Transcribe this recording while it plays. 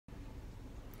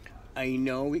I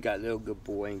know we got a little good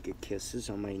boy and get kisses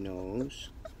on my nose.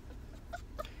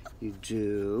 You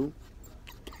do.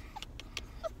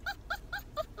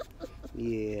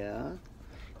 Yeah.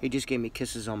 He just gave me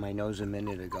kisses on my nose a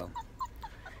minute ago.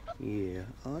 Yeah.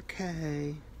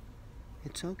 Okay.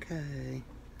 It's okay.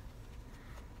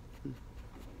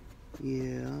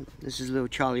 Yeah. This is little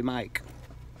Charlie Mike.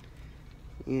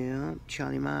 Yeah.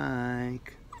 Charlie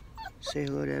Mike. Say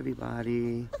hello to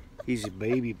everybody. He's a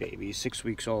baby. He's 6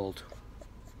 weeks old.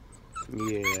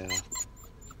 Yeah.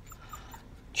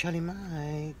 Charlie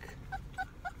Mike.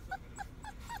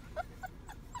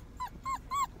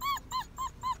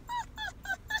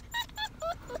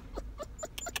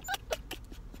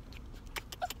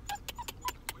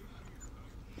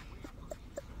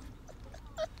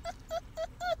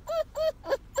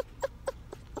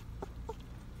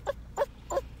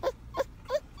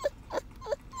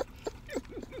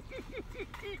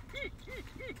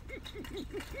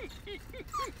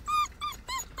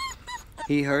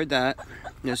 He heard that.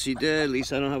 Yes, he did. At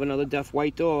least I don't have another deaf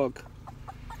white dog.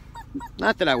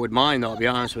 Not that I would mind, though, I'll be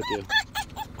honest with you.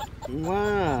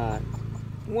 What?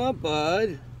 What,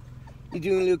 bud? You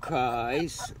doing little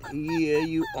cries? Yeah,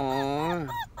 you are.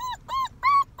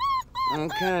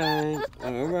 Okay.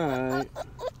 Alright.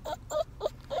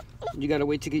 You gotta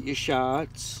wait to get your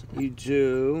shots. You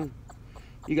do.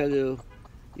 You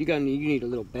need a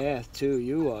little bath, too.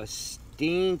 You are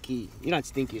stinky. You're not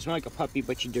stinky. It's not like a puppy,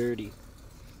 but you're dirty.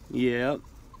 Yep.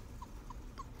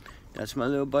 That's my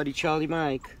little buddy, Charlie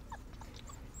Mike.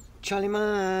 Charlie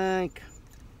Mike.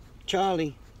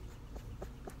 Charlie.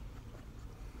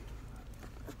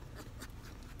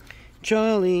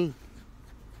 Charlie.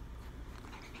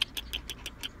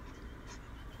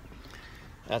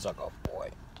 That's a good boy.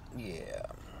 Yeah.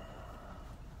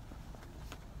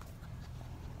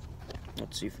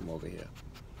 Let's see from over here.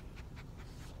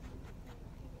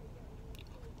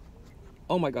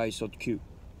 Oh my God, he's so cute.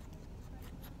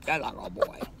 That's a good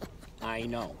boy. I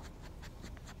know.